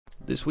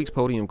This week's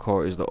podium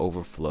car is the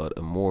Overflood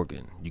of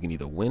Morgan. You can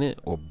either win it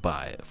or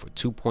buy it. For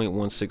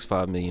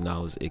 $2.165 million,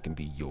 it can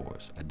be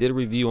yours. I did a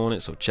review on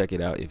it, so check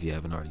it out if you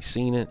haven't already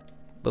seen it.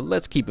 But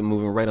let's keep it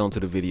moving right on to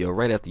the video.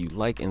 Right after you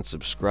like and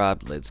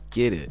subscribe, let's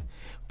get it.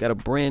 Got a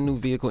brand new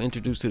vehicle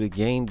introduced to the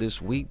game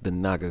this week, the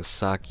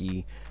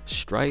Nagasaki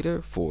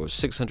Strider, for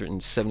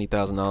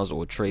 $670,000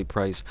 or a trade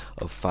price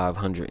of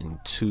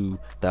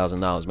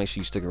 $502,000. Make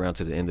sure you stick around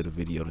to the end of the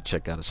video to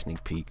check out a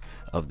sneak peek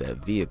of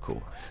that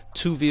vehicle.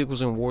 Two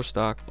vehicles in war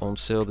stock on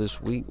sale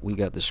this week. We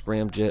got the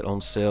Scramjet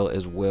on sale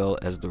as well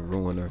as the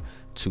Ruiner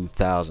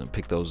 2000.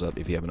 Pick those up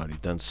if you haven't already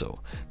done so.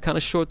 Kind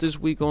of short this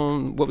week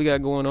on what we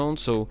got going on,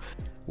 so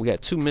we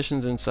got two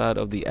missions inside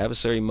of the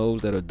adversary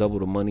modes that are double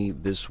the money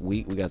this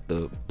week. We got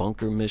the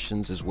bunker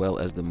missions as well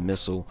as the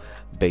missile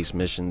base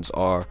missions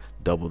are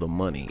double the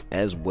money,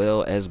 as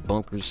well as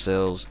bunker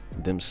cells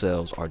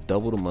themselves are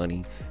double the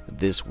money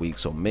this week.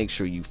 So make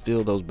sure you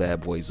fill those bad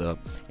boys up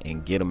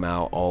and get them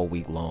out all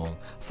week long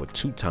for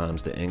 2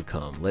 times the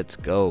income. Let's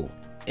go.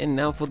 And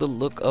now for the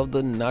look of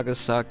the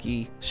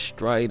Nagasaki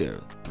Strider.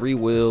 3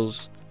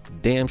 wheels,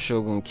 damn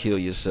sure gonna kill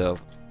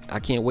yourself. I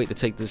can't wait to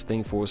take this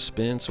thing for a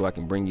spin so I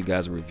can bring you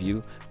guys a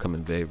review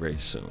coming very, very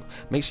soon.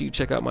 Make sure you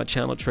check out my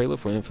channel trailer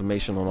for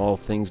information on all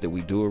things that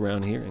we do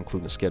around here,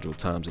 including scheduled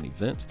times and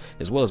events,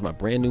 as well as my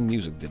brand new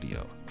music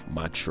video,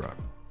 My Truck.